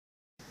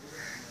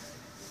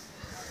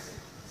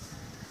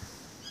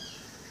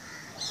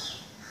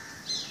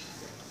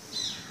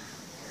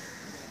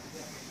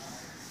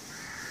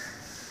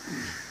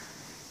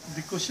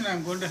question I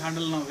am going to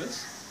handle now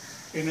is,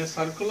 in a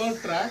circular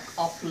track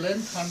of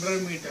length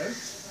 100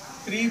 meters,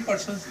 three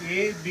persons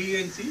A,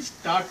 B and C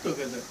start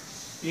together.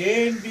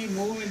 A and B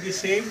move in the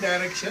same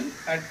direction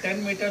at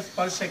 10 meters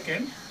per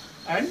second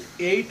and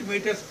 8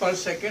 meters per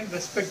second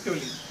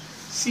respectively.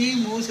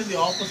 C moves in the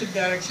opposite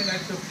direction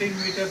at 15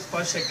 meters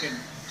per second.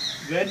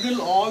 When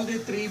will all the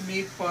three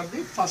meet for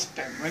the first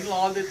time? When will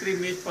all the three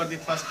meet for the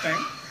first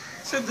time?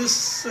 So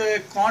this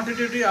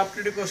quantitative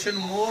aptitude question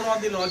more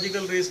on the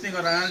logical reasoning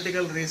or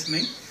analytical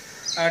reasoning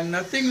and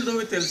nothing to do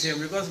with LCM,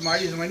 because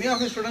many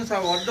of my students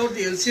have worked out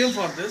the LCM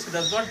for this. It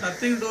has got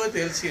nothing to do with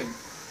LCM.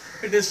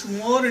 It is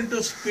more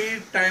into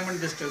speed, time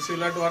and distance. You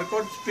will have to work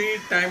out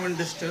speed, time and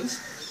distance.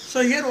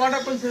 So here what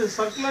happens is a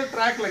circular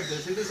track like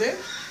this. It is a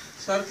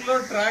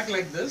circular track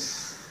like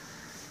this.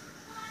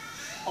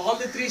 All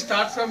the three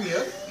start from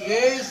here.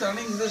 A is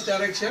running in this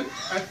direction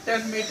at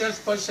 10 meters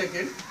per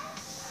second.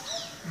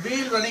 B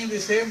is running in the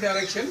same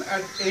direction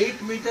at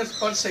 8 meters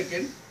per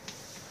second.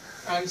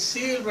 And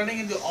C is running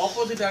in the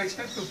opposite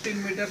direction at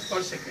 15 meters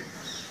per second.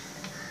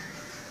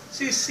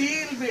 See,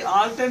 C will be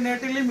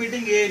alternatively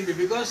meeting A and B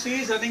because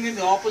C is running in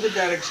the opposite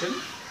direction.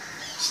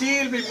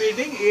 C will be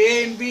meeting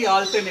A and B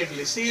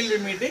alternately. C will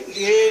be meeting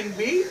A and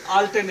B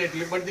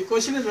alternately. But the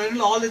question is, when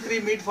will all the three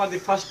meet for the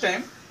first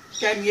time?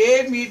 Can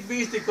A meet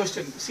B is the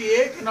question.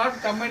 See, A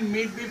cannot come and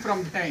meet B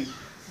from behind.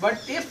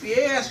 But if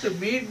A has to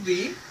meet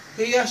B,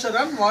 he has to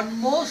run one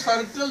more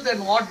circle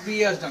than what B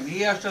has done.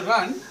 He has to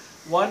run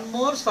one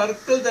more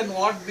circle than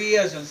what B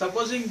has done.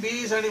 Supposing B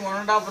is running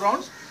 1.5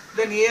 rounds,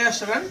 then A has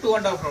to run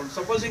 2.5 rounds.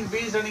 Supposing B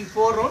is running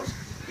 4 rounds,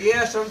 A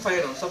has to run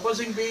 5 rounds.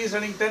 Supposing B is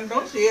running 10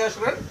 rounds, A has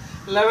to run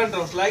 11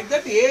 rounds. Like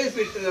that, A, if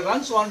it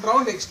runs 1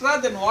 round extra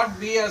than what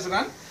B has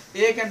run,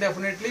 A can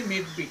definitely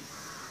meet B.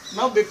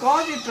 Now,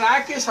 because the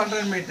track is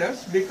 100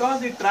 meters,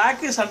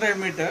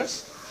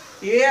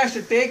 A has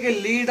to take a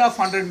lead of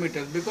 100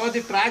 meters. Because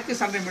the track is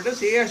 100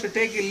 meters, A has to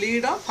take a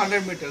lead of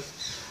 100 meters.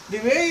 The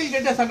way you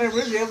get a 100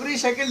 meters, every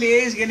second A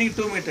is gaining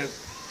 2 meters.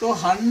 So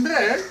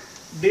 100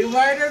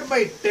 divided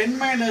by 10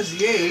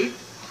 minus 8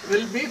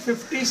 will be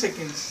 50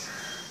 seconds.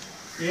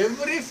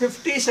 Every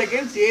 50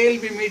 seconds A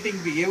will be meeting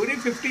B. Every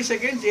 50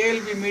 seconds A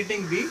will be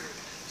meeting B.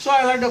 So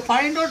I will have to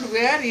find out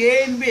where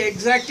A and B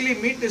exactly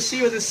meet to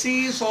see whether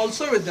C is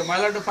also with them. I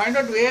will have to find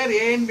out where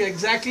A and B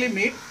exactly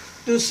meet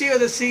to see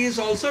whether C is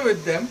also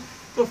with them.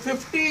 So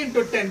 50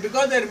 into 10,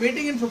 because they are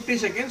meeting in 50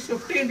 seconds,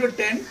 50 into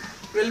 10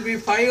 will be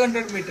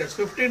 500 meters.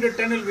 50 into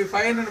 10 will be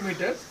 500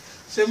 meters.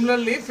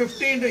 Similarly,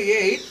 50 into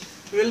 8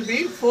 will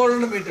be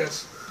 400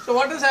 meters. So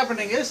what is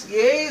happening is,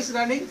 A is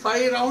running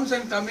 5 rounds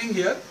and coming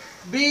here.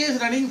 B is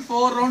running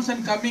 4 rounds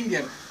and coming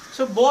here.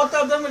 So both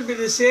of them will be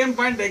the same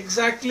point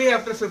exactly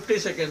after 50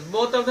 seconds.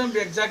 Both of them will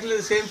be exactly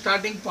the same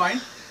starting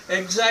point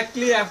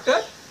exactly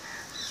after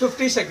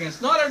 50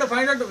 seconds. Now I have to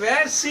find out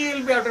where C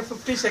will be after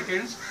 50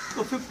 seconds.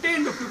 So 50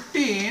 into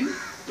 15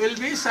 will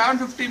be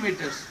 750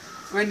 meters.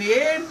 When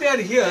A and B are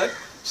here,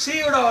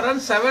 C would have run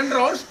 7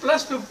 rounds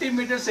plus 50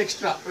 meters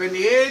extra. When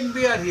A and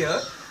B are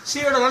here,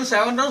 C would have run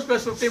 7 rounds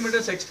plus 50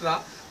 meters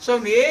extra. So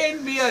when A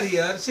and B are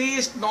here, C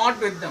is not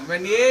with them.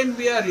 When A and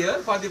B are here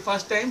for the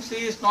first time, C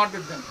is not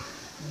with them.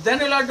 Then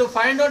we'll have to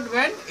find out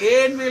when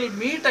A and B will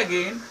meet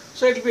again.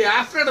 So it will be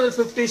after the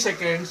 50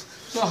 seconds.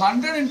 So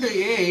 100 into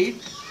 8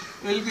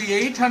 will be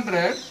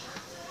 800.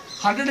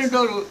 100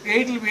 into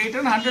 8 will be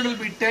 800. 100 will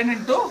be 10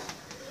 into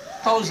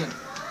 1000.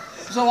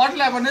 So what will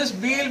happen is,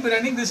 B will be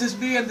running, this is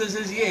B and this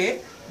is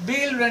A. B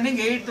will be running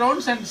 8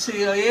 rounds and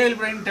A will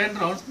be running 10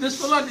 rounds.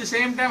 This will at the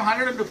same time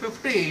 100 into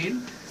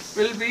 15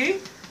 will be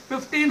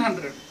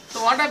 1500.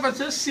 So what happens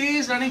is, C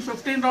is running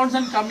 15 rounds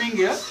and coming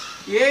here.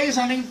 A is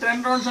running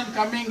 10 rounds and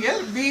coming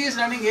here. B is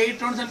running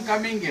 8 rounds and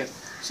coming here.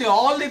 See,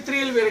 all the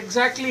three will be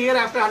exactly here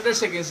after 100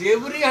 seconds.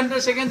 Every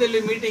 100 seconds they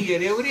will be meeting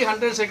here. Every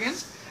 100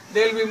 seconds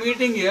they will be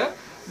meeting here.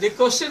 The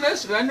question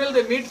is, when will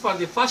they meet for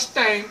the first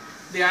time?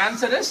 The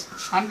answer is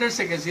 100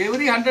 seconds.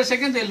 Every 100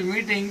 seconds they will be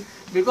meeting.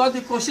 Because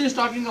the question is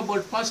talking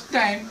about first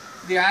time,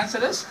 the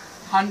answer is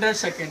 100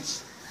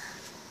 seconds.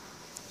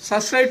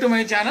 Subscribe to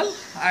my channel.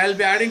 I will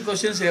be adding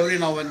questions every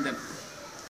now and then.